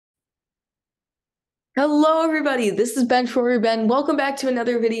Hello, everybody. This is Ben for Ben. Welcome back to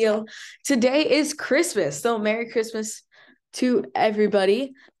another video. Today is Christmas, so Merry Christmas to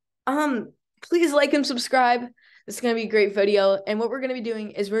everybody. Please like and subscribe. This is gonna be a great video. And what we're gonna be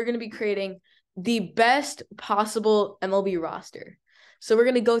doing is we're gonna be creating the best possible MLB roster. So we're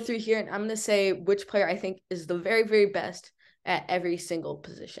gonna go through here, and I'm gonna say which player I think is the very, very best at every single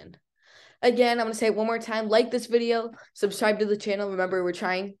position. Again, I'm going to say it one more time. Like this video, subscribe to the channel. Remember, we're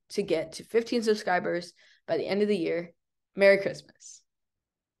trying to get to 15 subscribers by the end of the year. Merry Christmas.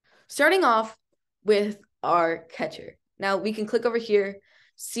 Starting off with our catcher. Now, we can click over here,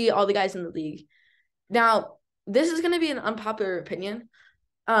 see all the guys in the league. Now, this is going to be an unpopular opinion.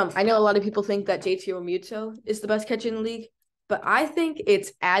 I know a lot of people think that JT Realmuto is the best catcher in the league, but I think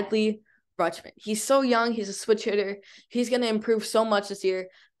it's Adley Rutschman. He's so young. He's a switch hitter. He's going to improve so much this year.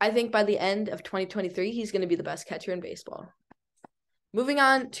 I think by the end of 2023, he's going to be the best catcher in baseball. Moving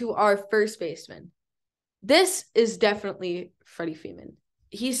on to our first baseman. This is definitely Freddie Freeman.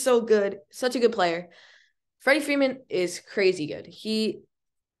 He's so good, such a good player. Freddie Freeman is crazy good. He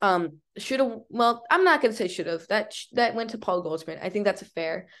should have, well, I'm not going to say should have. That went to Paul Goldschmidt. I think that's a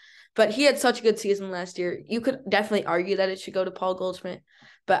fair. But he had such a good season last year. You could definitely argue that it should go to Paul Goldschmidt,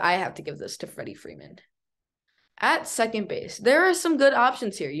 but I have to give this to Freddie Freeman. At second base, there are some good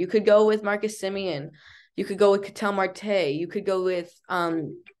options here. You could go with Marcus Semien. You could go with Ketel Marte. You could go with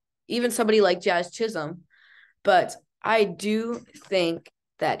even somebody like Jazz Chisholm. But I do think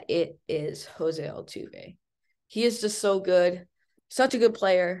that it is Jose Altuve. He is just so good. Such a good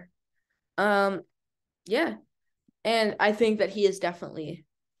player. Yeah. And I think that he is definitely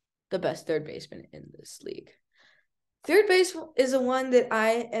the best third baseman in this league. Third base is the one that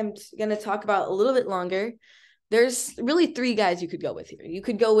I am going to talk about a little bit longer. There's really three guys you could go with here. You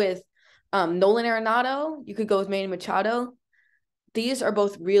could go with Nolan Arenado. You could go with Manny Machado. These are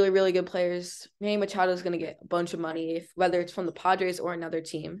both really, really good players. Manny Machado is going to get a bunch of money, whether it's from the Padres or another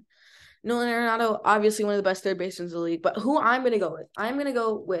team. Nolan Arenado, obviously one of the best third basemen in the league. But who I'm going to go with? I'm going to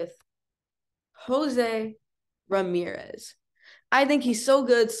go with Jose Ramirez. I think he's so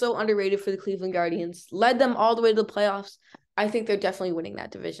good, so underrated for the Cleveland Guardians. Led them all the way to the playoffs. I think they're definitely winning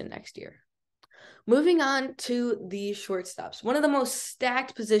that division next year. Moving on to the shortstops, one of the most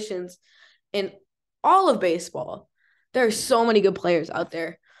stacked positions in all of baseball. There are so many good players out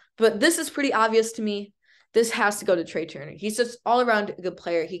there, but this is pretty obvious to me. This has to go to Trey Turner. He's just all around a good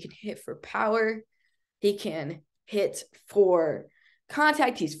player. He can hit for power. He can hit for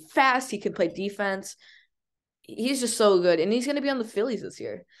contact. He's fast. He can play defense. He's just so good, and he's going to be on the Phillies this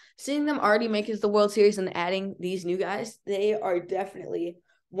year. Seeing them already make it to the World Series and adding these new guys, they are definitely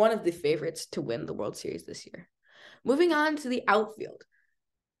one of the favorites to win the World Series this year. Moving on to the outfield.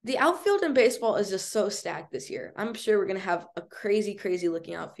 The outfield in baseball is just so stacked this year. I'm sure we're going to have a crazy, crazy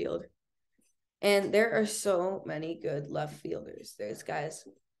looking outfield. And there are so many good left fielders. There's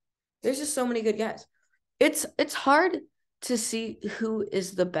just so many good guys. It's hard to see who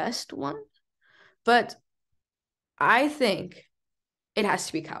is the best one, but I think it has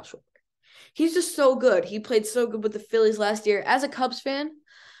to be Kyle Schwarber. He's just so good. He played so good with the Phillies last year. As a Cubs fan,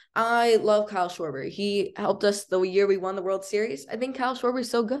 I love Kyle Schwarber. He helped us the year we won the World Series. I think Kyle Schwarber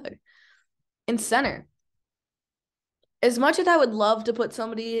is so good. In center, as much as I would love to put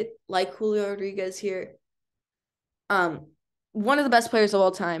somebody like Julio Rodriguez here, one of the best players of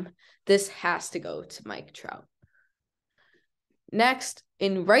all time, this has to go to Mike Trout. Next,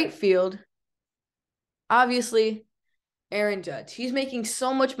 in right field, obviously, Aaron Judge. He's making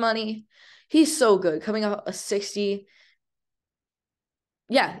so much money. He's so good. Coming off a 60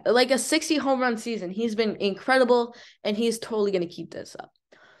 like a 60 home run season. He's been incredible, and he's totally going to keep this up.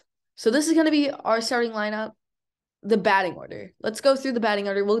 So this is going to be our starting lineup. The batting order. Let's go through the batting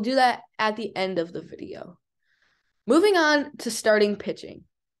order. We'll do that at the end of the video. Moving on to starting pitching.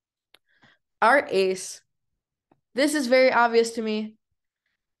 Our ace, this is very obvious to me,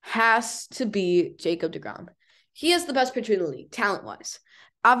 has to be Jacob deGrom. He is the best pitcher in the league, talent-wise.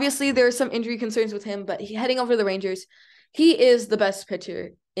 Obviously, there are some injury concerns with him, but heading over to the Rangers, he is the best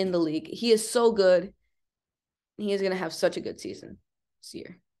pitcher in the league. He is so good. He is going to have such a good season this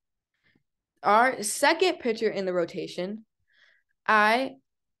year. Our second pitcher in the rotation, I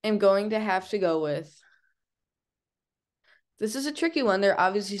am going to have to go with. This is a tricky one. There are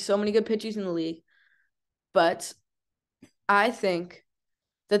obviously so many good pitchers in the league, but I think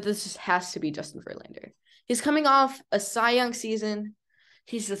that this just has to be Justin Verlander. He's coming off a Cy Young season.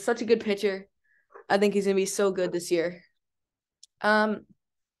 He's just such a good pitcher. I think he's going to be so good this year.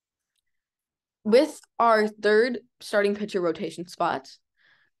 With our third starting pitcher rotation spot,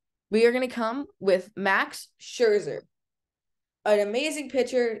 we are going to come with Max Scherzer. An amazing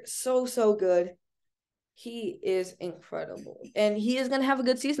pitcher, so good. He is incredible. And he is going to have a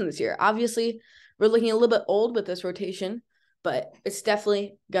good season this year. Obviously, we're looking a little bit old with this rotation, but it's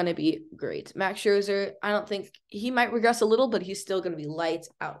definitely going to be great. Max Scherzer, I don't think he might regress a little, but he's still going to be lights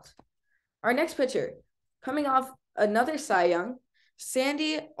out. Our next pitcher, coming off another Cy Young,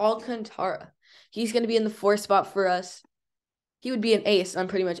 Sandy Alcantara. He's going to be in the 4th spot for us. He would be an ace on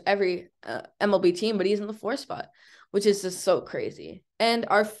pretty much every MLB team, but he's in the 4th spot, which is just so crazy. And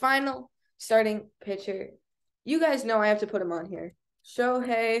our final starting pitcher, you guys know I have to put him on here,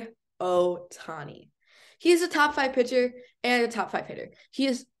 Shohei Ohtani. He's a top 5 pitcher and a top 5 hitter. He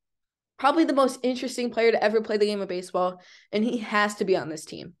is probably the most interesting player to ever play the game of baseball, and he has to be on this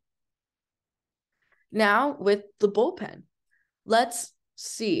team. Now, with the bullpen, let's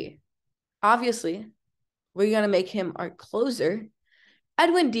see. Obviously, we're going to make him our closer.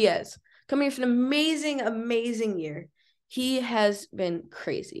 Edwin Diaz, coming off an amazing, amazing year. He has been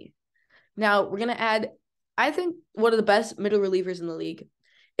crazy. Now, we're going to add, I think, one of the best middle relievers in the league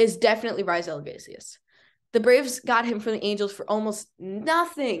is definitely Raisel Iglesias. The Braves got him from the Angels for almost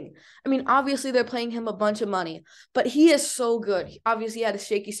nothing. I mean, obviously, they're paying him a bunch of money, but he is so good. He obviously had a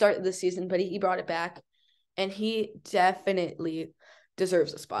shaky start this season, but he brought it back, and he definitely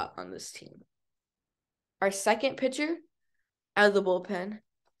deserves a spot on this team. Our second pitcher out of the bullpen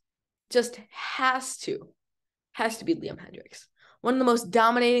just has to be Liam Hendriks. One of the most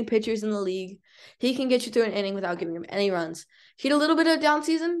dominating pitchers in the league. He can get you through an inning without giving him any runs. He had a little bit of a down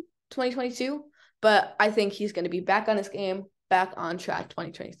season, 2022, but I think he's going to be back on his game, back on track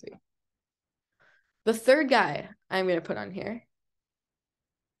 2023. The third guy I'm going to put on here,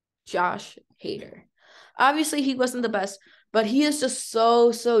 Josh Hader. Obviously, he wasn't the best, but he is just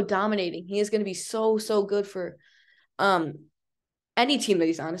so dominating. He is going to be so good for any team that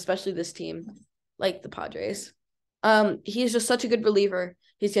he's on, especially this team, like the Padres. He is just such a good reliever.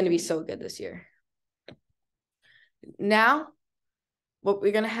 He's going to be so good this year. Now, what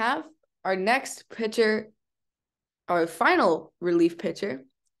we're going to have, our next pitcher, our final relief pitcher.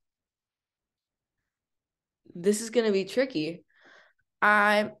 This is going to be tricky.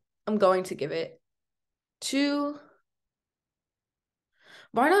 I'm going to give it to,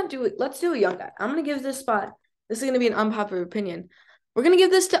 why not do it? Let's do a young guy. I'm going to give this spot. This is going to be an unpopular opinion. We're going to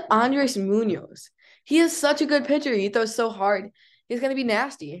give this to Andres Munoz. He is such a good pitcher. He throws so hard. He's going to be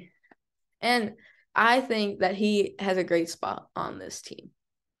nasty. And I think that he has a great spot on this team.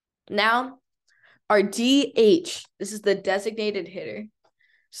 Now, our DH. This is the designated hitter.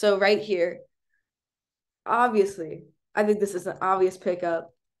 So right here, obviously, I think this is an obvious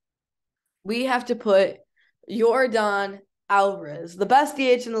pickup. We have to put Yordan Alvarez, the best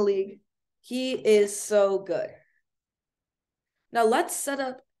DH in the league. He is so good. Now let's set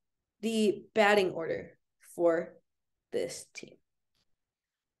up the batting order for this team.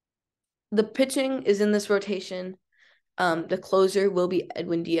 The pitching is in this rotation. The closer will be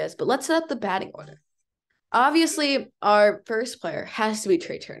Edwin Diaz, but let's set up the batting order. Obviously, our first player has to be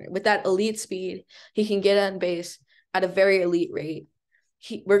Trey Turner. With that elite speed, he can get on base at a very elite rate.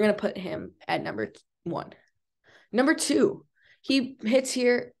 We're going to put him at number 1. Number 2, he hits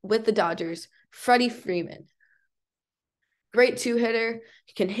here with the Dodgers, Freddie Freeman. Great 2-hitter.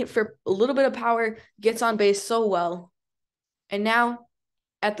 He can hit for a little bit of power, gets on base so well. And now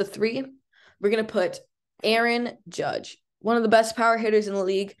at the 3, we're going to put Aaron Judge, one of the best power hitters in the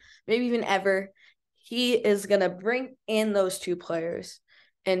league, maybe even ever. He is going to bring in those 2 players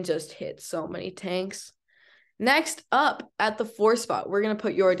and just hit so many tanks. Next up at the 4 spot, we're going to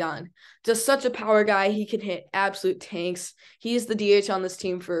put Yordan. Just such a power guy. He can hit absolute tanks. He's the DH on this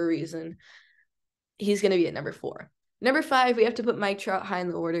team for a reason. He's going to be at number 4. Number 5, we have to put Mike Trout high in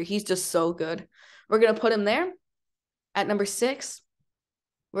the order. He's just so good. We're going to put him there. At number 6,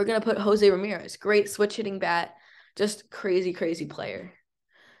 we're going to put Jose Ramirez. Great switch hitting bat. Just crazy player.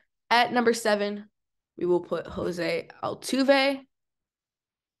 At number 7, we will put Jose Altuve.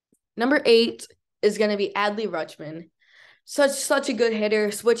 Number 8 is going to be Adley Rutschman. Such a good hitter,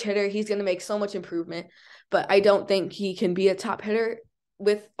 switch hitter. He's going to make so much improvement, but I don't think he can be a top hitter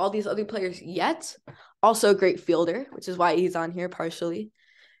with all these other players yet. Also a great fielder, which is why he's on here partially.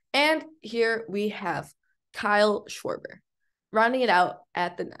 And here we have Kyle Schwarber, rounding it out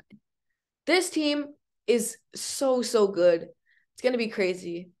at the 9. This team is so good. It's going to be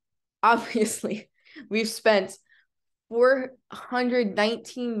crazy. Obviously, we've spent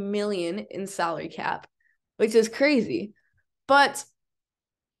 $419 million in salary cap, which is crazy. But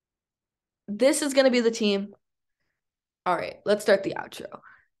this is going to be the team. All right, let's start the outro.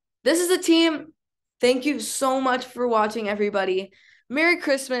 This is the team. Thank you so much for watching, everybody. Merry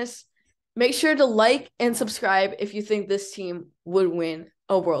Christmas. Make sure to like and subscribe if you think this team would win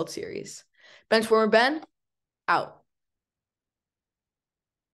a World Series. Benchwarmer Ben, out.